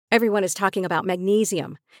Everyone is talking about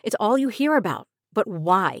magnesium. It's all you hear about. But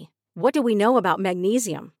why? What do we know about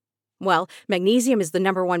magnesium? Well, magnesium is the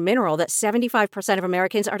number one mineral that 75% of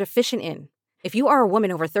Americans are deficient in. If you are a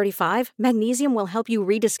woman over 35, magnesium will help you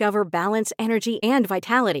rediscover balance, energy, and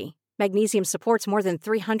vitality. Magnesium supports more than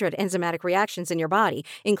 300 enzymatic reactions in your body,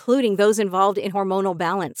 including those involved in hormonal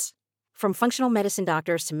balance. From functional medicine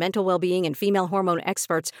doctors to mental well-being and female hormone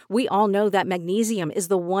experts, we all know that magnesium is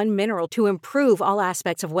the one mineral to improve all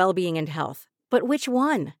aspects of well-being and health. But which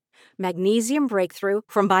one? Magnesium Breakthrough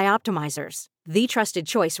from Bioptimizers, the trusted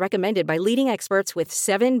choice recommended by leading experts with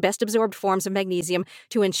 7 best-absorbed forms of magnesium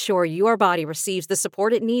to ensure your body receives the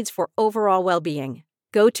support it needs for overall well-being.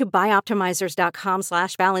 Go to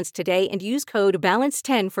bioptimizers.com/balance today and use code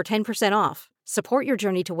BALANCE10 for 10% off. Support your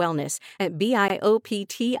journey to wellness at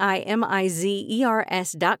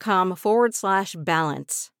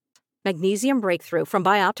bioptimizers.com/balance. Magnesium Breakthrough from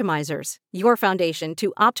Bioptimizers, your foundation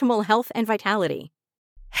to optimal health and vitality.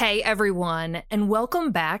 Hey everyone, and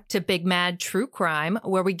welcome back to Big Mad True Crime,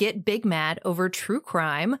 where we get big mad over true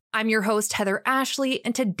crime. I'm your host, Heather Ashley,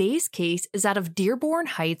 and today's case is out of Dearborn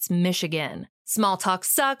Heights, Michigan. Small talk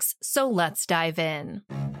sucks, so let's dive in.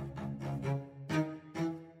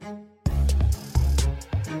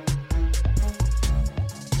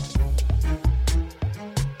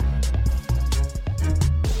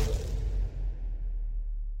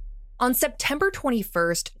 On September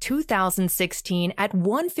 21st, 2016, at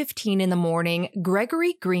 1:15 in the morning,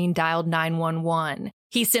 Gregory Green dialed 911.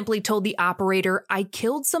 He simply told the operator, "I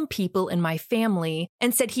killed some people in my family,"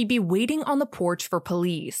 and said he'd be waiting on the porch for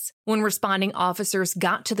police. When responding officers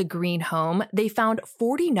got to the Green home, they found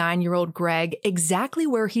 49-year-old Greg exactly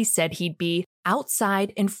where he said he'd be,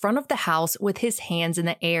 outside in front of the house with his hands in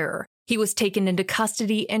the air. He was taken into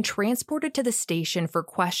custody and transported to the station for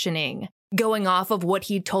questioning. Going off of what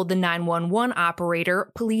he'd told the 911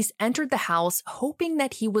 operator, police entered the house hoping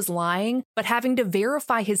that he was lying, but having to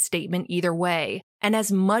verify his statement either way. And as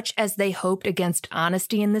much as they hoped against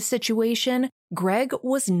honesty in this situation, Greg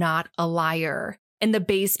was not a liar. In the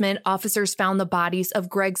basement, officers found the bodies of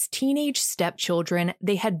Greg's teenage stepchildren.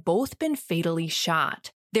 They had both been fatally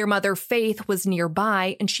shot. Their mother, Faith, was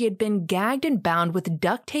nearby, and she had been gagged and bound with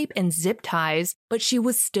duct tape and zip ties, but she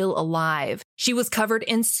was still alive. She was covered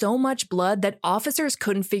in so much blood that officers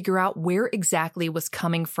couldn't figure out where exactly it was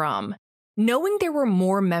coming from. Knowing there were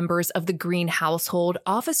more members of the Green household,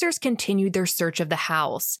 officers continued their search of the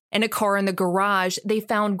house. In a car in the garage, they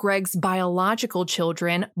found Greg's biological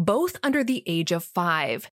children, both under the age of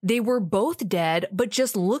 5. They were both dead, but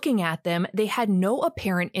just looking at them, they had no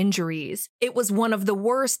apparent injuries. It was one of the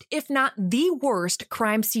worst, if not the worst,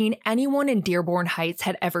 crime scene anyone in Dearborn Heights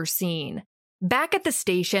had ever seen. Back at the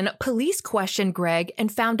station, police questioned Greg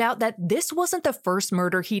and found out that this wasn't the first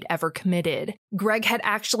murder he'd ever committed. Greg had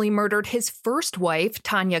actually murdered his first wife,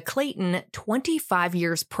 Tanya Clayton, 25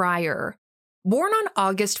 years prior. Born on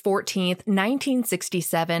August 14,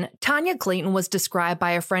 1967, Tanya Clayton was described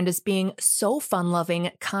by a friend as being so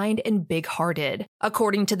fun-loving, kind, and big-hearted.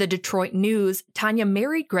 According to the Detroit News, Tanya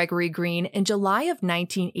married Gregory Green in July of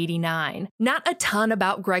 1989. Not a ton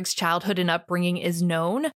about Greg's childhood and upbringing is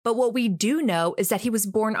known, but what we do know is that he was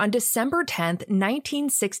born on December 10,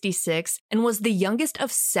 1966, and was the youngest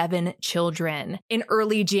of 7 children. In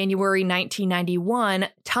early January 1991,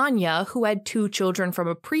 Tanya, who had 2 children from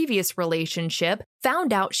a previous relationship,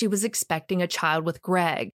 found out she was expecting a child with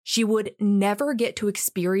Greg. She would never get to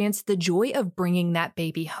experience the joy of bringing that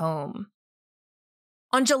baby home.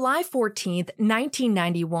 On July 14,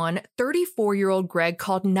 1991, 34-year-old Greg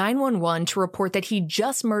called 911 to report that he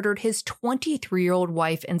just murdered his 23-year-old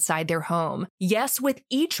wife inside their home. Yes, with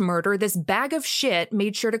each murder, this bag of shit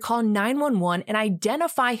made sure to call 911 and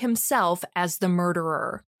identify himself as the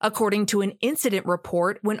murderer. According to an incident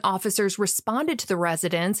report, when officers responded to the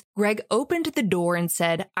residence, Greg opened the door and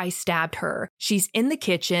said, "I stabbed her. She's in the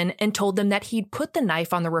kitchen," and told them that he'd put the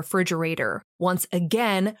knife on the refrigerator. Once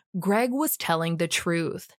again, Greg was telling the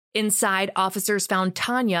truth. Inside, officers found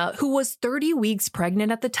Tanya, who was 30 weeks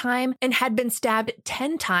pregnant at the time and had been stabbed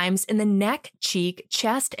 10 times in the neck, cheek,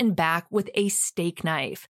 chest, and back with a steak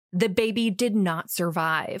knife. The baby did not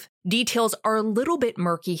survive. Details are a little bit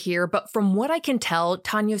murky here, but from what I can tell,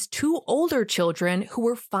 Tanya's 2 older children, who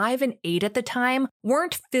were 5 and 8 at the time,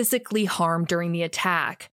 weren't physically harmed during the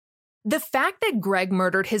attack. The fact that Greg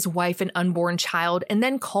murdered his wife and unborn child and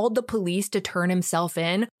then called the police to turn himself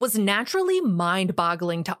in was naturally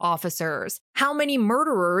mind-boggling to officers. How many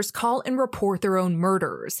murderers call and report their own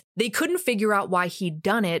murders? They couldn't figure out why he'd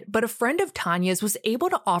done it, but a friend of Tanya's was able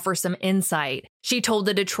to offer some insight. She told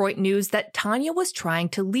the Detroit News that Tanya was trying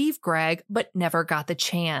to leave Greg, but never got the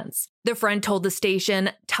chance. The friend told the station,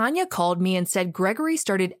 "Tanya called me and said Gregory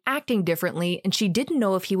started acting differently and she didn't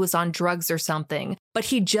know if he was on drugs or something, but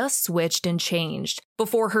he just switched and changed.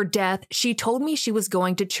 Before her death, she told me she was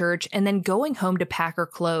going to church and then going home to pack her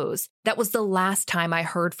clothes. That was the last time I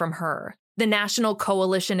heard from her." The National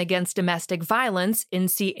Coalition Against Domestic Violence,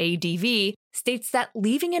 NCADV, states that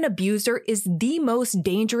leaving an abuser is the most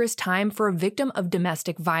dangerous time for a victim of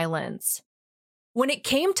domestic violence. When it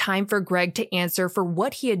came time for Greg to answer for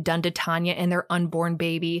what he had done to Tanya and their unborn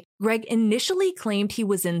baby, Greg initially claimed he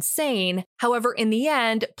was insane, however, in the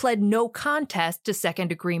end, pled no contest to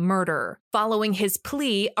second-degree murder. Following his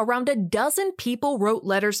plea, around a dozen people wrote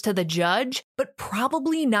letters to the judge, but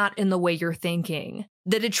probably not in the way you're thinking.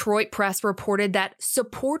 The Detroit Press reported that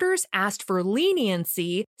supporters asked for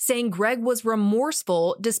leniency, saying Greg was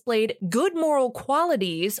remorseful, displayed good moral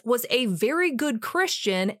qualities, was a very good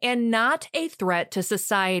Christian, and not a threat to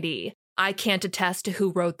society. I can't attest to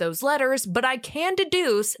who wrote those letters, but I can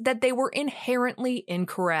deduce that they were inherently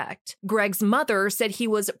incorrect. Greg's mother said he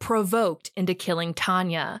was provoked into killing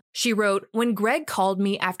Tanya. She wrote, "When Greg called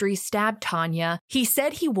me after he stabbed Tanya, he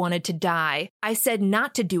said he wanted to die. I said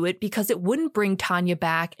not to do it because it wouldn't bring Tanya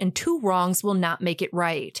back and two wrongs will not make it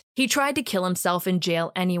right. He tried to kill himself in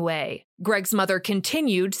jail anyway." Greg's mother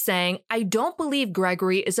continued, saying, "I don't believe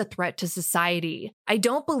Gregory is a threat to society. I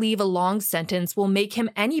don't believe a long sentence will make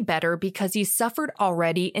him any better because he's suffered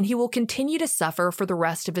already and he will continue to suffer for the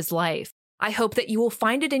rest of his life. I hope that you will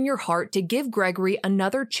find it in your heart to give Gregory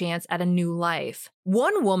another chance at a new life."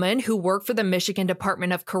 One woman who worked for the Michigan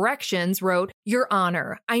Department of Corrections wrote, "Your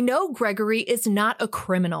Honor, I know Gregory is not a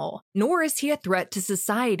criminal, nor is he a threat to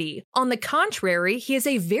society. On the contrary, he is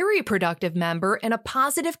a very productive member and a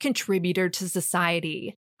positive contributor to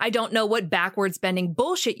society. I don't know what backwards bending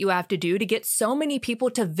bullshit you have to do to get so many people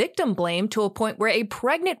to victim blame to a point where a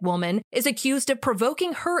pregnant woman is accused of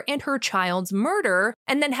provoking her and her child's murder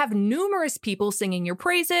and then have numerous people singing your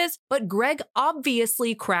praises, but Greg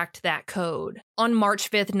obviously cracked that code." On March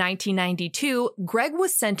 5th, 1992, Greg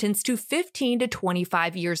was sentenced to 15 to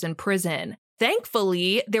 25 years in prison.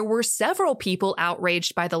 Thankfully, there were several people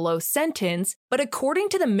outraged by the low sentence, but according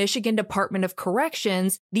to the Michigan Department of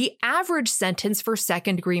Corrections, the average sentence for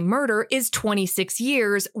second-degree murder is 26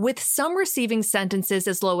 years, with some receiving sentences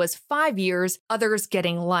as low as 5 years, others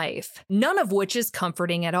getting life, none of which is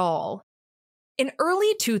comforting at all. In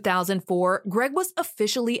early 2004, Greg was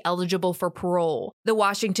officially eligible for parole. The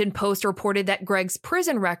Washington Post reported that Greg's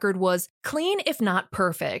prison record was clean if not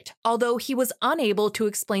perfect, although he was unable to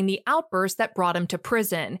explain the outburst that brought him to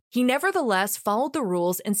prison. He nevertheless followed the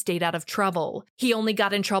rules and stayed out of trouble. He only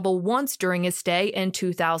got in trouble once during his stay in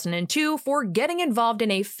 2002 for getting involved in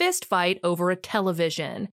a fist fight over a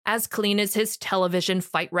television. As clean as his television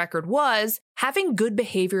fight record was, having good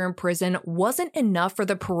behavior in prison wasn't enough for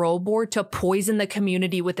the parole board to poison the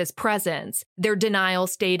community with his presence. Their denial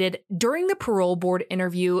stated, "During the parole board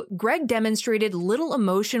interview, Greg demonstrated little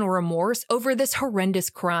emotion or remorse over this horrendous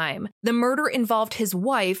crime. The murder involved his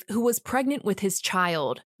wife, who was pregnant with his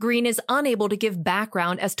child." Green is unable to give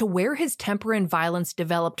background as to where his temper and violence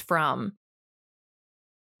developed from.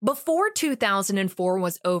 Before 2004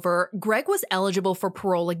 was over, Greg was eligible for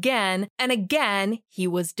parole again, and again, he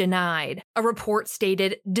was denied. A report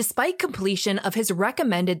stated, "Despite completion of his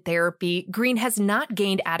recommended therapy, Green has not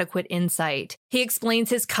gained adequate insight. He explains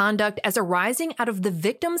his conduct as arising out of the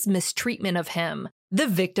victim's mistreatment of him." The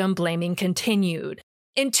victim blaming continued.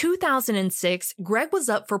 In 2006, Greg was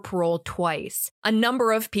up for parole twice. A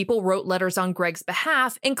number of people wrote letters on Greg's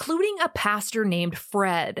behalf, including a pastor named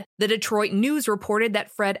Fred. The Detroit News reported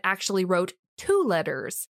that Fred actually wrote 2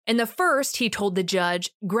 letters. In the first, he told the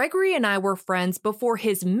judge, "Gregory and I were friends before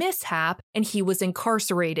his mishap, and he was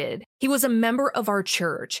incarcerated. He was a member of our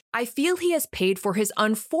church. I feel he has paid for his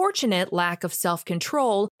unfortunate lack of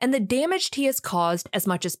self-control and the damage he has caused as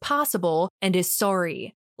much as possible, and is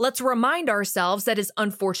sorry." Let's remind ourselves that his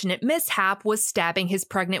unfortunate mishap was stabbing his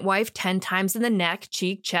pregnant wife 10 times in the neck,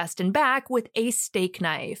 cheek, chest, and back with a steak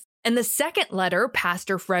knife. In the second letter,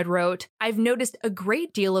 Pastor Fred wrote, "I've noticed a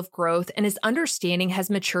great deal of growth and his understanding has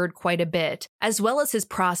matured quite a bit, as well as his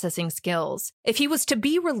processing skills. If he was to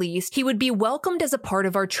be released, he would be welcomed as a part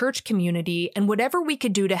of our church community, and whatever we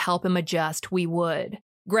could do to help him adjust, we would."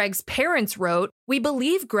 Greg's parents wrote, "We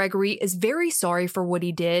believe Gregory is very sorry for what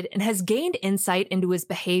he did and has gained insight into his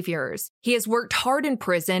behaviors. He has worked hard in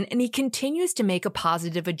prison and he continues to make a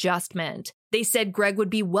positive adjustment." They said Greg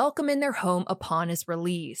would be welcome in their home upon his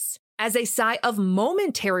release. As a sigh of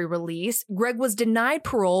momentary release, Greg was denied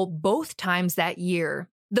parole both times that year.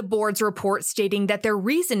 The board's report stating that their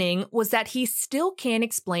reasoning was that he still can't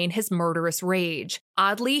explain his murderous rage.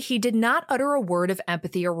 Oddly, he did not utter a word of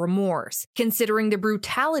empathy or remorse. Considering the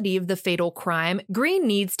brutality of the fatal crime, Green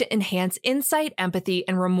needs to enhance insight, empathy,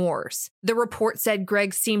 and remorse. The report said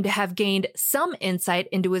Greg seemed to have gained some insight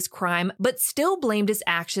into his crime, but still blamed his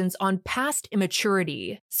actions on past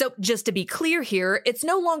immaturity. So just to be clear here, it's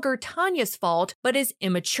no longer Tanya's fault, but his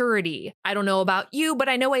immaturity. I don't know about you, but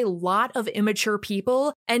I know a lot of immature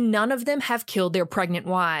people, and none of them have killed their pregnant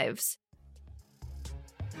wives.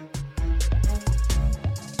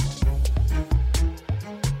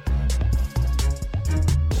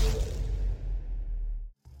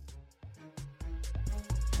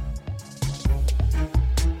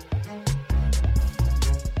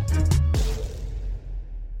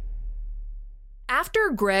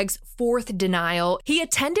 After Greg's fourth denial, he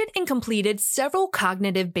attended and completed several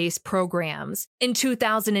cognitive-based programs. In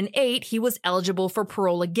 2008, he was eligible for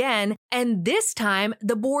parole again, and this time,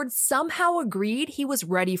 the board somehow agreed he was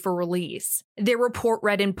ready for release. Their report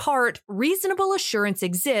read in part, "Reasonable assurance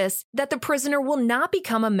exists that the prisoner will not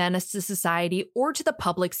become a menace to society or to the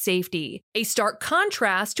public safety," a stark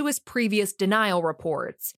contrast to his previous denial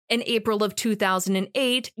reports. In April of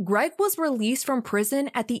 2008, Greg was released from prison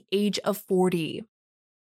at the age of 40.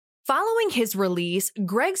 Following his release,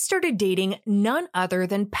 Greg started dating none other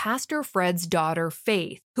than Pastor Fred's daughter,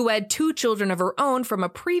 Faith, who had 2 children of her own from a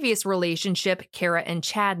previous relationship, Kara and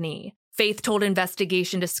Chadney. Faith told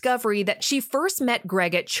Investigation Discovery that she first met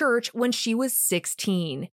Greg at church when she was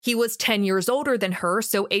 16. He was 10 years older than her,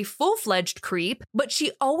 so a full-fledged creep, but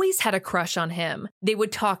she always had a crush on him. They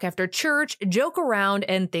would talk after church, joke around,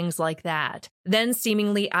 and things like that. Then,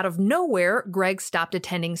 seemingly out of nowhere, Greg stopped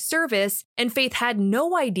attending service, and Faith had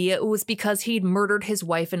no idea it was because he'd murdered his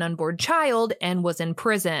wife and unborn child and was in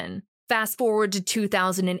prison. Fast forward to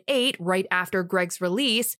 2008, right after Greg's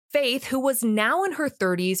release, Faith, who was now in her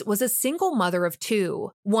 30s, was a single mother of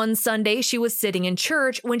 2. One Sunday, she was sitting in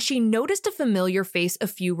church when she noticed a familiar face a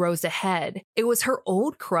few rows ahead. It was her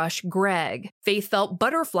old crush, Greg. Faith felt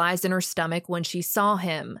butterflies in her stomach when she saw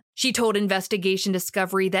him. She told Investigation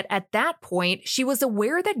Discovery that at that point, she was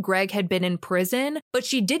aware that Greg had been in prison, but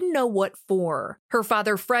she didn't know what for. Her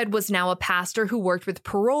father, Fred, was now a pastor who worked with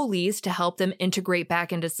parolees to help them integrate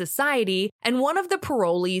back into society, and one of the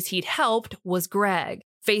parolees he'd helped was Greg.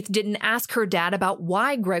 Faith didn't ask her dad about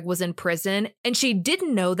why Greg was in prison, and she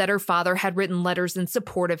didn't know that her father had written letters in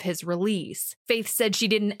support of his release. Faith said she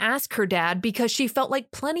didn't ask her dad because she felt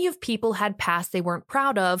like plenty of people had past they weren't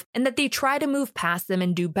proud of and that they try to move past them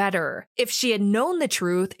and do better. If she had known the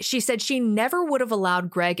truth, she said she never would have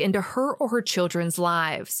allowed Greg into her or her children's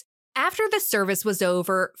lives. After the service was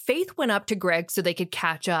over, Faith went up to Greg so they could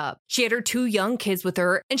catch up. She had her 2 young kids with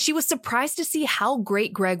her, and she was surprised to see how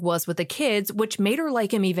great Greg was with the kids, which made her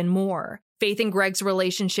like him even more. Faith and Greg's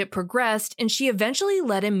relationship progressed, and she eventually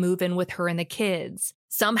let him move in with her and the kids.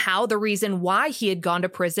 Somehow, the reason why he had gone to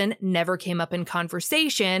prison never came up in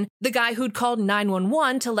conversation. The guy who'd called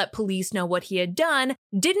 911 to let police know what he had done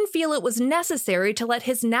didn't feel it was necessary to let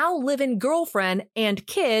his now live-in girlfriend and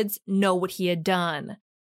kids know what he had done.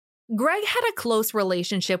 Greg had a close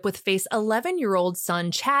relationship with Faith's 11-year-old son,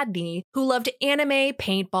 Chadney, who loved anime,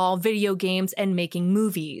 paintball, video games, and making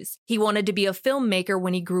movies. He wanted to be a filmmaker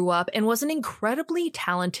when he grew up and was an incredibly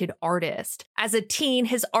talented artist. As a teen,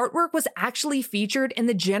 his artwork was actually featured in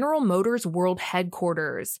the General Motors World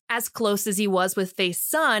Headquarters. As close as he was with Faith's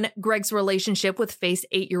son, Greg's relationship with Faith's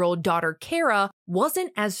 8-year-old daughter, Kara,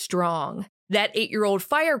 wasn't as strong. That 8-year-old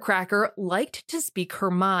firecracker liked to speak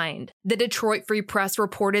her mind. The Detroit Free Press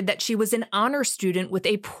reported that she was an honor student with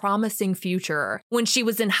a promising future. When she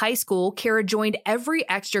was in high school, Kara joined every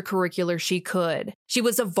extracurricular she could. She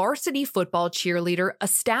was a varsity football cheerleader, a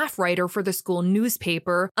staff writer for the school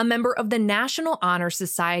newspaper, a member of the National Honor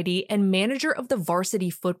Society, and manager of the varsity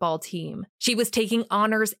football team. She was taking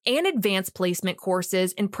honors and advanced placement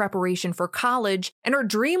courses in preparation for college, and her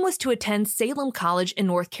dream was to attend Salem College in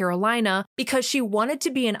North Carolina because she wanted to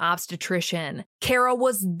be an obstetrician. Kara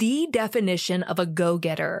was the definition of a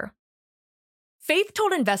go-getter. Faith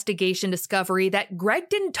told Investigation Discovery that Greg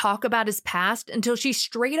didn't talk about his past until she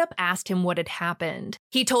straight up asked him what had happened.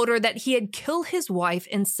 He told her that he had killed his wife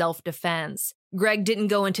in self-defense. Greg didn't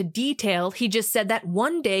go into detail, he just said that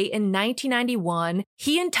one day in 1991,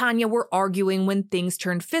 he and Tanya were arguing when things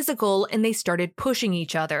turned physical and they started pushing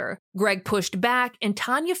each other. Greg pushed back and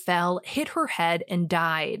Tanya fell, hit her head, and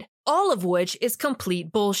died. All of which is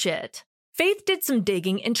complete bullshit. Faith did some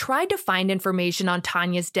digging and tried to find information on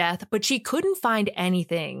Tanya's death, but she couldn't find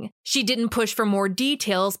anything. She didn't push for more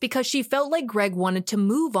details because she felt like Greg wanted to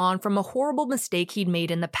move on from a horrible mistake he'd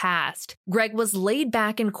made in the past. Greg was laid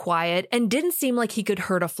back and quiet and didn't seem like he could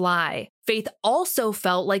hurt a fly. Faith also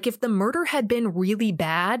felt like if the murder had been really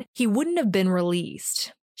bad, he wouldn't have been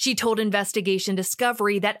released. She told Investigation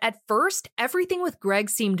Discovery that at first, everything with Greg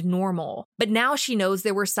seemed normal, but now she knows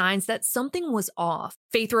there were signs that something was off.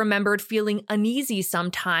 Faith remembered feeling uneasy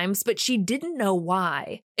sometimes, but she didn't know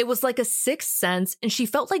why. It was like a sixth sense, and she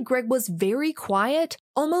felt like Greg was very quiet,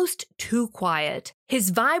 almost too quiet.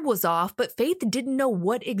 His vibe was off, but Faith didn't know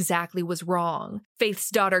what exactly was wrong. Faith's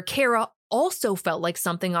daughter, Kara, also felt like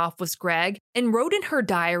something off was Greg and wrote in her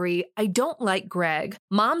diary, "I don't like Greg.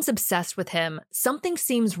 Mom's obsessed with him. Something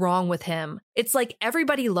seems wrong with him. It's like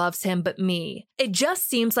everybody loves him but me. It just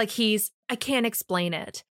seems like I can't explain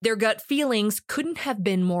it." Their gut feelings couldn't have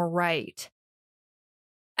been more right.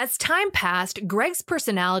 As time passed, Greg's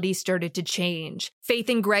personality started to change. Faith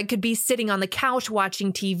and Greg could be sitting on the couch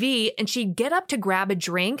watching TV, and she'd get up to grab a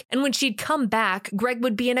drink, and when she'd come back, Greg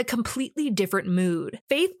would be in a completely different mood.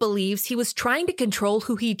 Faith believes he was trying to control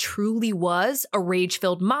who he truly was, a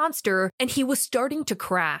rage-filled monster, and he was starting to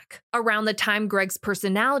crack. Around the time Greg's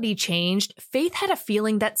personality changed, Faith had a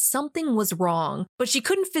feeling that something was wrong, but she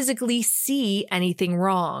couldn't physically see anything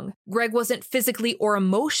wrong. Greg wasn't physically or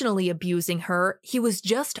emotionally abusing her, he was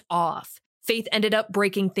just off. Faith ended up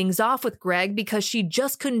breaking things off with Greg because she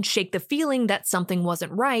just couldn't shake the feeling that something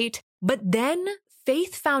wasn't right, but then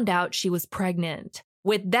Faith found out she was pregnant.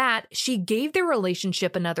 With that, she gave their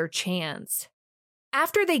relationship another chance.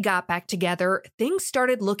 After they got back together, things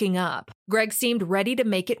started looking up. Greg seemed ready to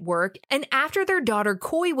make it work, and after their daughter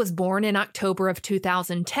Coy was born in October of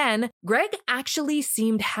 2010, Greg actually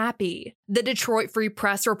seemed happy. The Detroit Free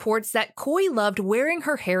Press reports that Coy loved wearing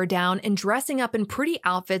her hair down and dressing up in pretty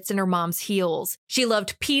outfits in her mom's heels. She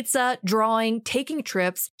loved pizza, drawing, taking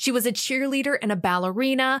trips. She was a cheerleader and a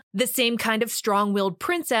ballerina, the same kind of strong-willed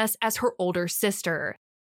princess as her older sister.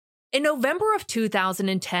 In November of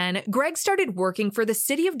 2010, Greg started working for the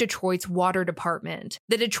City of Detroit's water department.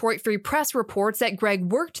 The Detroit Free Press reports that Greg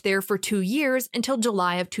worked there for 2 years until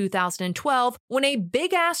July of 2012, when a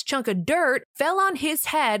big-ass chunk of dirt fell on his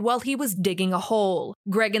head while he was digging a hole.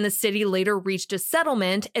 Greg and the city later reached a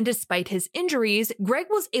settlement, and despite his injuries, Greg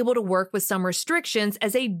was able to work with some restrictions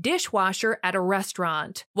as a dishwasher at a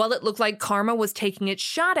restaurant. While it looked like karma was taking its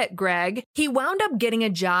shot at Greg, he wound up getting a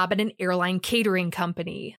job at an airline catering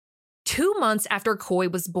company. 2 months after Coy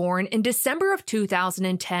was born, in December of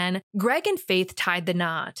 2010, Greg and Faith tied the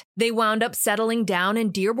knot. They wound up settling down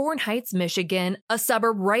in Dearborn Heights, Michigan, a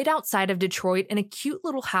suburb right outside of Detroit, in a cute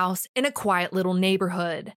little house in a quiet little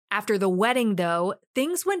neighborhood. After the wedding, though,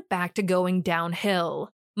 things went back to going downhill.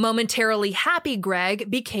 Momentarily happy Greg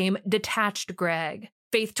became detached Greg.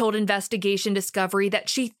 Faith told Investigation Discovery that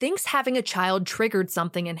she thinks having a child triggered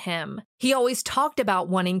something in him. He always talked about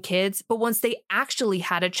wanting kids, but once they actually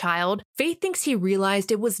had a child, Faith thinks he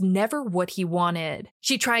realized it was never what he wanted.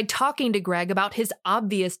 She tried talking to Greg about his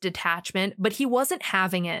obvious detachment, but he wasn't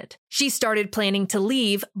having it. She started planning to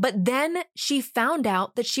leave, but then she found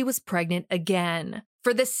out that she was pregnant again.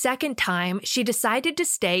 For the second time, she decided to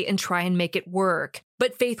stay and try and make it work.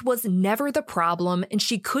 But Faith was never the problem, and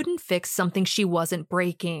she couldn't fix something she wasn't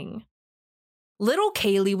breaking. Little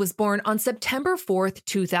Kaylee was born on September 4th,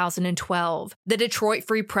 2012. The Detroit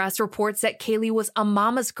Free Press reports that Kaylee was a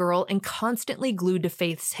mama's girl and constantly glued to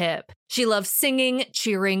Faith's hip. She loved singing,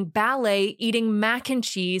 cheering, ballet, eating mac and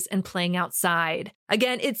cheese, and playing outside.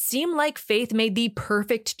 Again, it seemed like Faith made the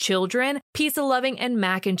perfect children, pizza-loving and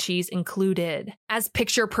mac and cheese included. As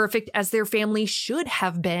picture-perfect as their family should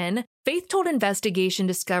have been, Faith told Investigation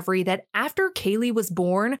Discovery that after Kaylee was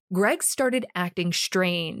born, Greg started acting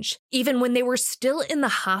strange. Even when they were still in the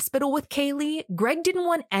hospital with Kaylee, Greg didn't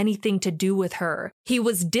want anything to do with her. He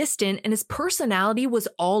was distant and his personality was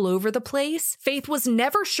all over the place. Faith was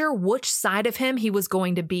never sure which side of him he was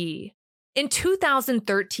going to be. In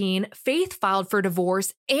 2013, Faith filed for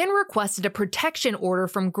divorce and requested a protection order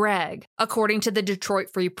from Greg. According to the Detroit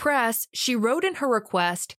Free Press, she wrote in her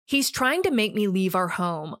request, "He's trying to make me leave our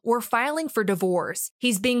home. We're filing for divorce.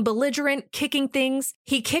 He's being belligerent, kicking things.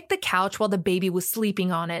 He kicked the couch while the baby was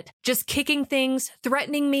sleeping on it. Just kicking things,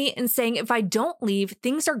 threatening me, and saying if I don't leave,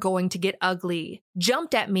 things are going to get ugly.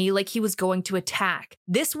 Jumped at me like he was going to attack.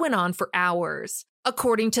 This went on for hours.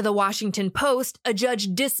 According to the Washington Post, a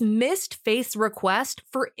judge dismissed Faith's request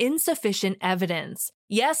for insufficient evidence.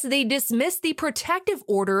 Yes, they dismissed the protective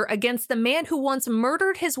order against the man who once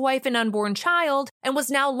murdered his wife and unborn child and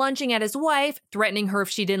was now lunging at his wife, threatening her if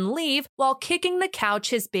she didn't leave, while kicking the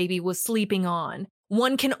couch his baby was sleeping on.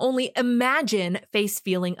 One can only imagine Faith's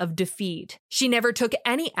feeling of defeat. She never took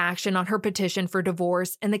any action on her petition for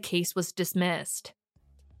divorce, and the case was dismissed.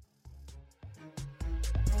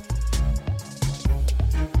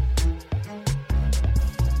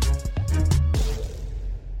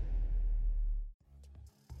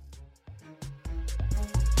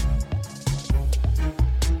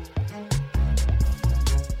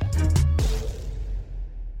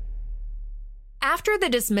 After the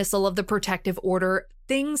dismissal of the protective order,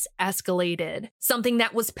 things escalated, something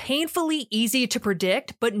that was painfully easy to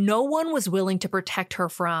predict, but no one was willing to protect her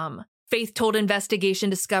from. Faith told Investigation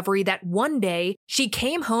Discovery that one day, she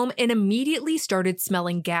came home and immediately started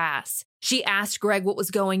smelling gas. She asked Greg what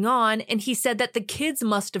was going on, and he said that the kids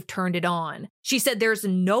must have turned it on. She said there's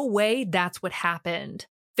no way that's what happened.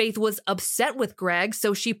 Faith was upset with Greg,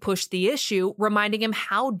 so she pushed the issue, reminding him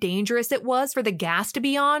how dangerous it was for the gas to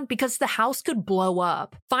be on because the house could blow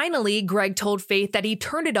up. Finally, Greg told Faith that he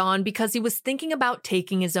turned it on because he was thinking about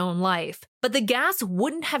taking his own life. But the gas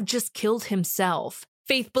wouldn't have just killed himself.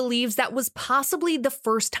 Faith believes that was possibly the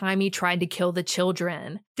first time he tried to kill the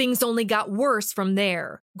children. Things only got worse from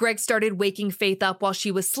there. Greg started waking Faith up while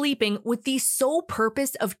she was sleeping with the sole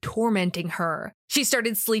purpose of tormenting her. She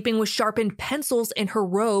started sleeping with sharpened pencils in her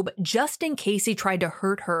robe just in case he tried to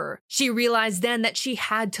hurt her. She realized then that she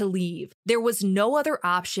had to leave. There was no other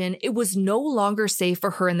option. It was no longer safe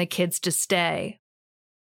for her and the kids to stay.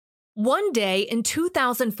 One day in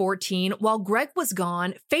 2014, while Greg was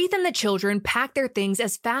gone, Faith and the children packed their things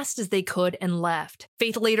as fast as they could and left.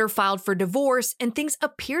 Faith later filed for divorce, and things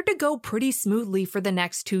appeared to go pretty smoothly for the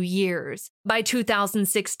next 2 years. By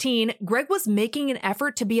 2016, Greg was making an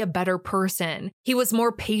effort to be a better person. He was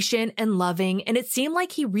more patient and loving, and it seemed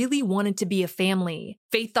like he really wanted to be a family.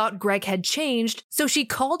 Faith thought Greg had changed, so she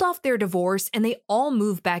called off their divorce and they all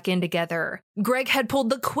moved back in together. Greg had pulled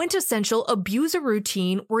the quintessential abuser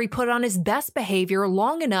routine where he put on his best behavior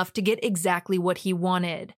long enough to get exactly what he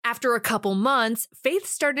wanted. After a couple months, Faith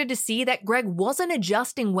started to see that Greg wasn't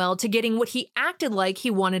adjusting well to getting what he acted like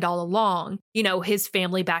he wanted all along. His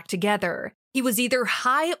family back together. He was either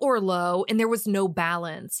high or low, and there was no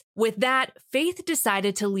balance. With that, Faith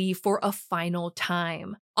decided to leave for a final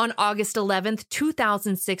time. On August 11th,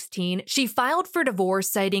 2016, she filed for divorce,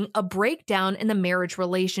 citing a breakdown in the marriage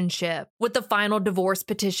relationship. With the final divorce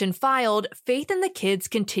petition filed, Faith and the kids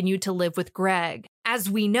continued to live with Greg. As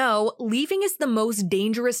we know, leaving is the most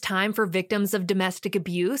dangerous time for victims of domestic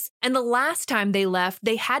abuse, and the last time they left,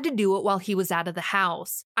 they had to do it while he was out of the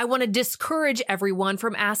house. I want to discourage everyone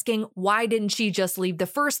from asking, why didn't she just leave the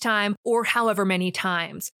first time, or however many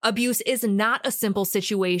times? Abuse is not a simple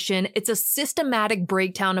situation, it's a systematic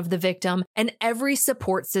breakdown of the victim and every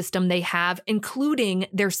support system they have, including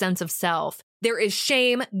their sense of self. There is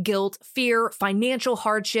shame, guilt, fear, financial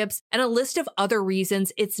hardships, and a list of other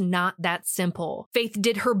reasons it's not that simple. Faith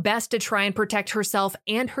did her best to try and protect herself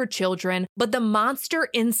and her children, but the monster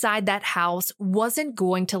inside that house wasn't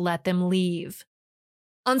going to let them leave.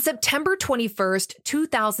 On September 21st,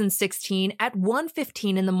 2016, at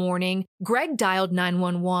 1:15 in the morning, Greg dialed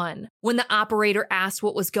 911. When the operator asked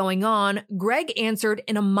what was going on, Greg answered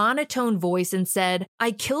in a monotone voice and said,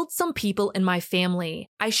 "I killed some people in my family.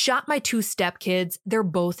 I shot my 2 stepkids. They're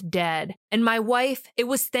both dead. And my wife, it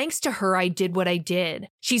was thanks to her I did what I did.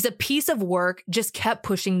 She's a piece of work, just kept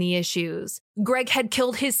pushing the issues." Greg had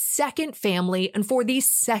killed his second family and for the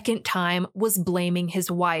second time was blaming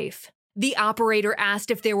his wife. The operator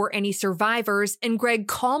asked if there were any survivors, and Greg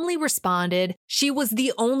calmly responded, "She was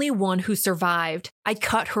the only one who survived. I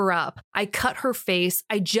cut her up. I cut her face.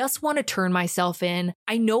 I just want to turn myself in.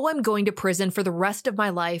 I know I'm going to prison for the rest of my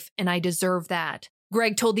life, and I deserve that."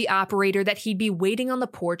 Greg told the operator that he'd be waiting on the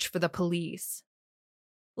porch for the police.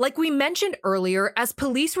 Like we mentioned earlier, as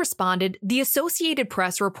police responded, the Associated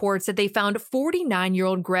Press reports that they found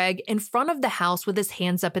 49-year-old Greg in front of the house with his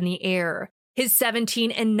hands up in the air. His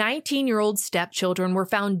 17 and 19-year-old stepchildren were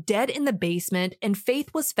found dead in the basement, and Faith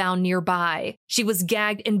was found nearby. She was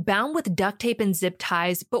gagged and bound with duct tape and zip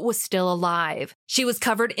ties, but was still alive. She was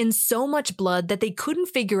covered in so much blood that they couldn't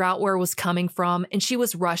figure out where it was coming from, and she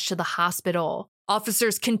was rushed to the hospital.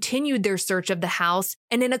 Officers continued their search of the house,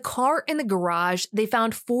 and in a car in the garage, they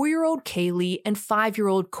found 4-year-old Kaylee and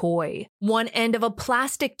 5-year-old Coy. One end of a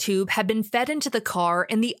plastic tube had been fed into the car,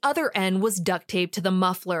 and the other end was duct taped to the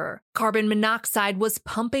muffler. Carbon monoxide was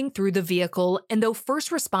pumping through the vehicle, and though first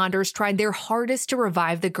responders tried their hardest to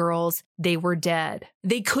revive the girls, they were dead.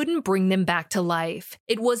 They couldn't bring them back to life.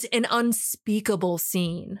 It was an unspeakable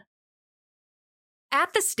scene.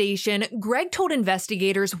 At the station, Greg told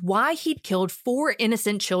investigators why he'd killed 4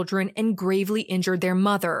 innocent children and gravely injured their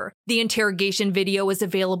mother. The interrogation video is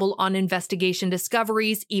available on Investigation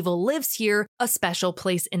Discovery's Evil Lives Here, A Special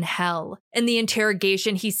Place in Hell. In the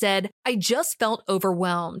interrogation, he said, "I just felt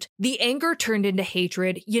overwhelmed. The anger turned into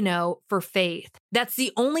hatred, for Faith. That's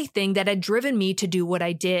the only thing that had driven me to do what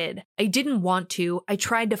I did. I didn't want to. I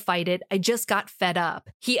tried to fight it. I just got fed up."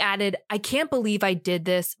 He added, "I can't believe I did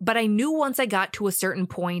this, but I knew once I got to a certain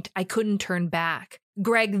point, I couldn't turn back."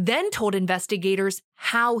 Greg then told investigators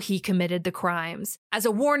how he committed the crimes. As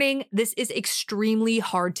a warning, this is extremely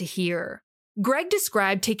hard to hear. Greg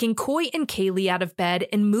described taking Coy and Kaylee out of bed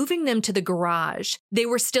and moving them to the garage. They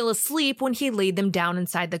were still asleep when he laid them down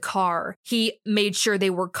inside the car. He made sure they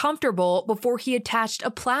were comfortable before he attached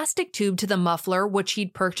a plastic tube to the muffler, which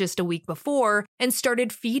he'd purchased a week before, and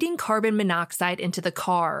started feeding carbon monoxide into the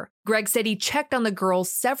car. Greg said he checked on the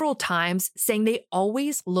girls several times, saying they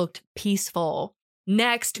always looked peaceful.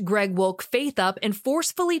 Next, Greg woke Faith up and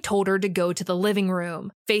forcefully told her to go to the living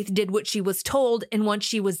room. Faith did what she was told, and once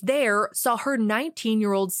she was there, saw her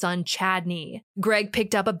 19-year-old son Chadney. Greg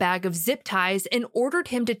picked up a bag of zip ties and ordered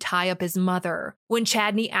him to tie up his mother. When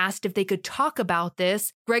Chadney asked if they could talk about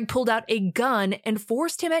this, Greg pulled out a gun and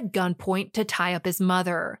forced him at gunpoint to tie up his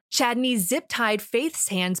mother. Chadney zip-tied Faith's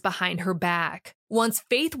hands behind her back. Once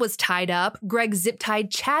Faith was tied up, Greg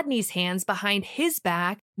zip-tied Chadney's hands behind his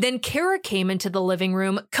back. Then Kara came into the living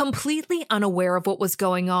room, completely unaware of what was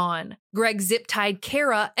going on. Greg zip-tied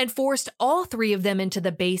Kara and forced all 3 of them into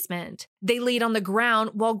the basement. They laid on the ground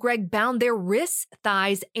while Greg bound their wrists,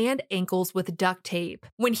 thighs, and ankles with duct tape.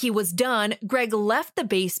 When he was done, Greg left the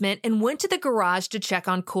basement and went to the garage to check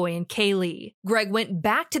on Coy and Kaylee. Greg went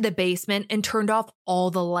back to the basement and turned off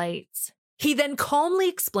all the lights. He then calmly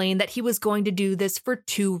explained that he was going to do this for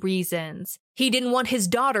 2 reasons. He didn't want his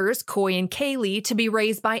daughters, Coy and Kaylee, to be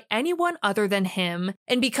raised by anyone other than him,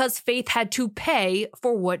 and because Faith had to pay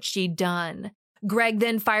for what she'd done. Greg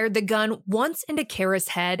then fired the gun once into Kara's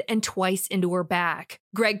head and twice into her back.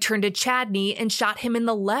 Greg turned to Chadney and shot him in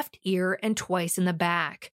the left ear and twice in the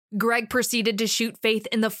back. Greg proceeded to shoot Faith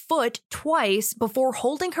in the foot twice before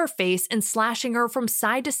holding her face and slashing her from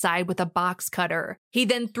side to side with a box cutter. He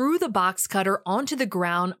then threw the box cutter onto the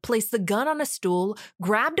ground, placed the gun on a stool,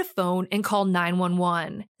 grabbed a phone, and called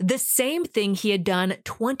 911. The same thing he had done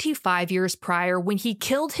 25 years prior when he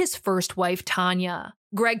killed his first wife, Tanya.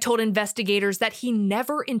 Greg told investigators that he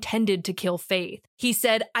never intended to kill Faith. He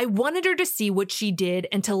said, "I wanted her to see what she did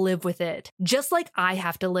and to live with it, just like I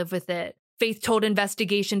have to live with it." Faith told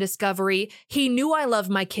Investigation Discovery, "He knew I loved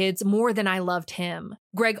my kids more than I loved him."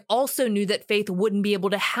 Greg also knew that Faith wouldn't be able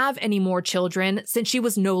to have any more children since she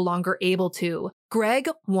was no longer able to. Greg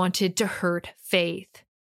wanted to hurt Faith.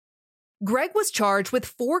 Greg was charged with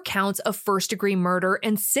 4 counts of first-degree murder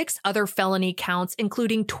and 6 other felony counts,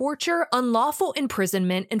 including torture, unlawful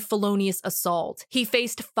imprisonment, and felonious assault. He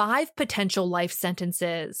faced 5 potential life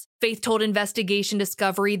sentences. Faith told Investigation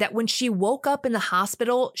Discovery that when she woke up in the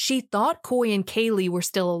hospital, she thought Coy and Kaylee were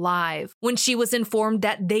still alive. When she was informed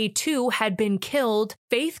that they too had been killed,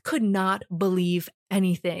 Faith could not believe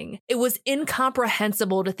anything. It was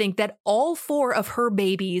incomprehensible to think that all 4 of her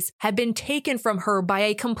babies had been taken from her by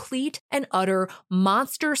a complete and utter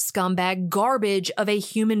monster scumbag garbage of a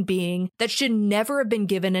human being that should never have been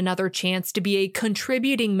given another chance to be a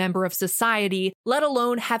contributing member of society, let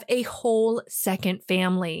alone have a whole second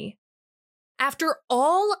family. After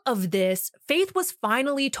all of this, Faith was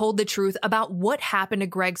finally told the truth about what happened to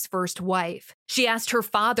Greg's first wife. She asked her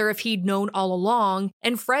father if he'd known all along,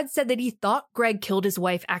 and Fred said that he thought Greg killed his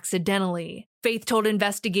wife accidentally. Faith told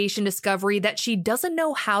Investigation Discovery that she doesn't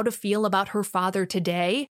know how to feel about her father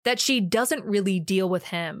today, that she doesn't really deal with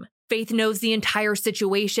him. Faith knows the entire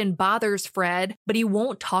situation bothers Fred, but he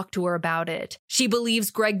won't talk to her about it. She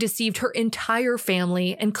believes Greg deceived her entire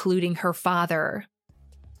family, including her father.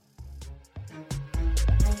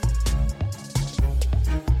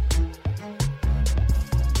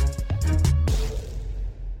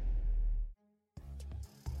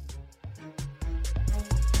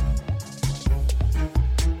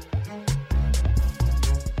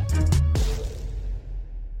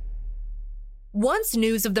 Once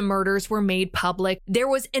news of the murders were made public, there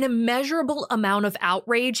was an immeasurable amount of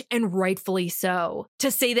outrage, and rightfully so. To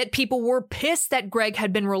say that people were pissed that Greg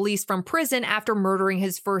had been released from prison after murdering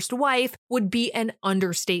his first wife would be an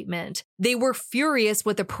understatement. They were furious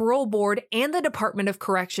with the parole board and the Department of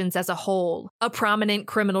Corrections as a whole. A prominent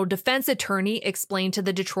criminal defense attorney explained to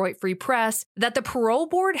the Detroit Free Press that the parole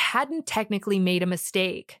board hadn't technically made a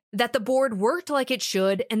mistake, that the board worked like it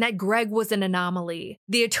should, and that Greg was an anomaly.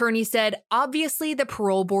 The attorney said, obviously the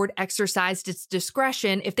parole board exercised its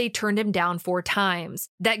discretion if they turned him down 4 times,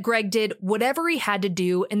 that Greg did whatever he had to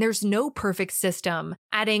do and there's no perfect system,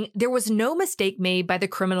 adding, there was no mistake made by the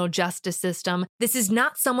criminal justice system. This is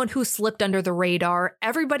not someone who slipped under the radar.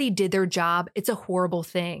 Everybody did their job. It's a horrible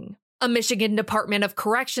thing. A Michigan Department of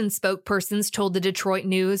Corrections spokesperson told the Detroit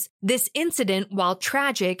News, this incident, while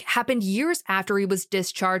tragic, happened years after he was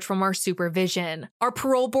discharged from our supervision. Our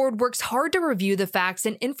parole board works hard to review the facts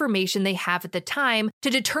and information they have at the time to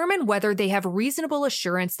determine whether they have reasonable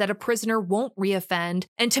assurance that a prisoner won't reoffend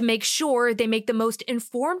and to make sure they make the most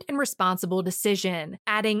informed and responsible decision,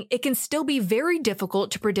 adding, it can still be very difficult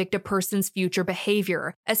to predict a person's future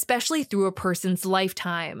behavior, especially through a person's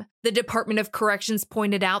lifetime. The Department of Corrections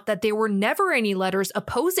pointed out that there were never any letters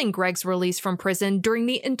opposing Greg's release from prison during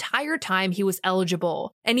the entire time he was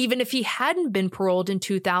eligible. And even if he hadn't been paroled in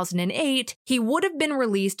 2008, he would have been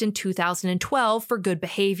released in 2012 for good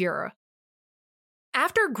behavior.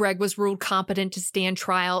 After Greg was ruled competent to stand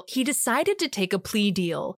trial, he decided to take a plea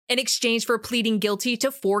deal. In exchange for pleading guilty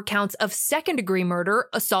to 4 counts of second-degree murder,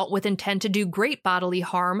 assault with intent to do great bodily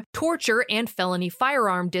harm, torture, and felony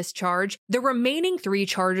firearm discharge, the remaining 3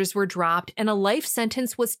 charges were dropped and a life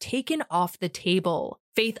sentence was taken off the table.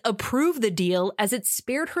 Faith approved the deal as it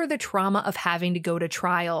spared her the trauma of having to go to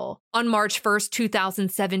trial. On March 1,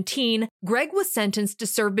 2017, Greg was sentenced to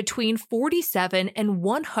serve between 47 and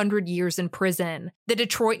 100 years in prison. The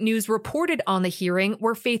Detroit News reported on the hearing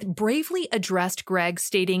where Faith bravely addressed Greg,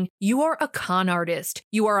 stating, "You are a con artist.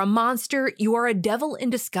 You are a monster. You are a devil in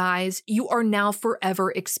disguise. You are now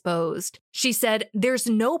forever exposed." She said, "There's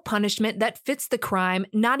no punishment that fits the crime.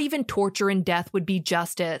 Not even torture and death would be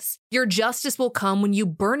justice. Your justice will come when you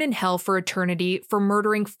burn in hell for eternity for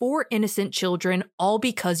murdering 4 innocent children, all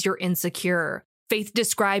because you're insecure." Faith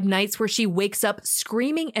described nights where she wakes up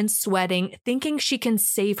screaming and sweating, thinking she can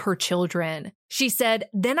save her children. She said,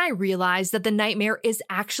 "Then I realized that the nightmare is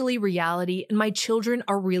actually reality and my children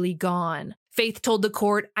are really gone." Faith told the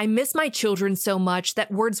court, "I miss my children so much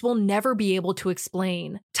that words will never be able to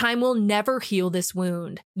explain. Time will never heal this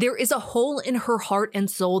wound. There is a hole in her heart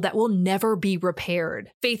and soul that will never be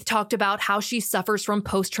repaired." Faith talked about how she suffers from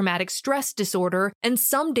post-traumatic stress disorder, and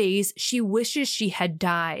some days she wishes she had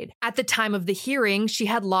died. At the time of the hearing, she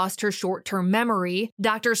had lost her short-term memory.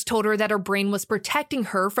 Doctors told her that her brain was protecting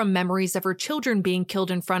her from memories of her children being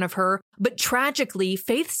killed in front of her, but tragically,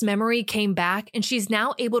 Faith's memory came back and she's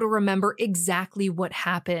now able to remember exactly what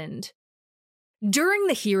happened. During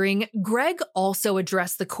the hearing, Greg also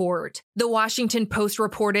addressed the court. The Washington Post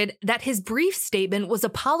reported that his brief statement was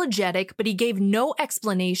apologetic, but he gave no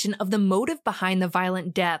explanation of the motive behind the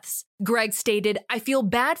violent deaths. Greg stated, "I feel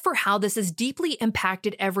bad for how this has deeply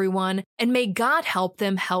impacted everyone, and may God help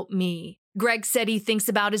them help me." Greg said he thinks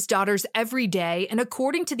about his daughters every day, and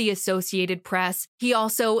according to the Associated Press, he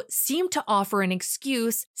also seemed to offer an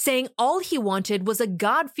excuse, saying all he wanted was a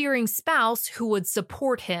God-fearing spouse who would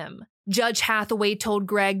support him. Judge Hathaway told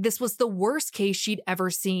Greg this was the worst case she'd ever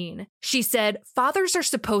seen. She said, "Fathers are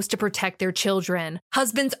supposed to protect their children.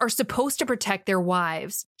 Husbands are supposed to protect their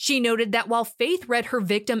wives." She noted that while Faith read her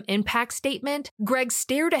victim impact statement, Greg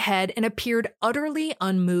stared ahead and appeared utterly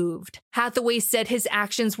unmoved. Hathaway said his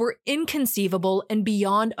actions were inconceivable and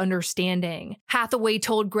beyond understanding. Hathaway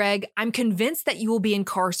told Greg, "I'm convinced that you will be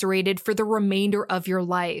incarcerated for the remainder of your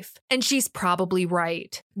life." And she's probably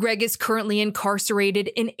right. Greg is currently incarcerated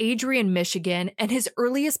in Adrian, Michigan, and his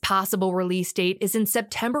earliest possible release date is in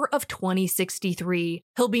September of 2063.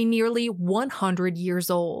 He'll be nearly 100 years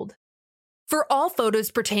old. For all photos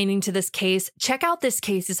pertaining to this case, check out this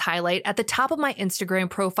case's highlight at the top of my Instagram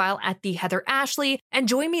profile at @TheHeatherAshley, and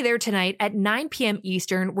join me there tonight at 9 p.m.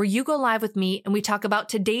 Eastern, where you go live with me and we talk about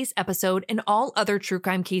today's episode and all other true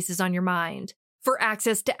crime cases on your mind. For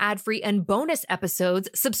access to ad-free and bonus episodes,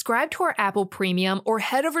 subscribe to our Apple Premium or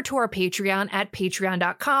head over to our Patreon at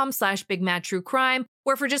patreon.com/BigMadTrueCrime,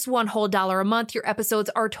 where for just $1 whole a month, your episodes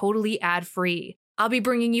are totally ad-free. I'll be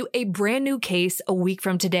bringing you a brand new case a week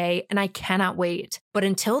from today, and I cannot wait. But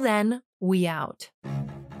until then, we out.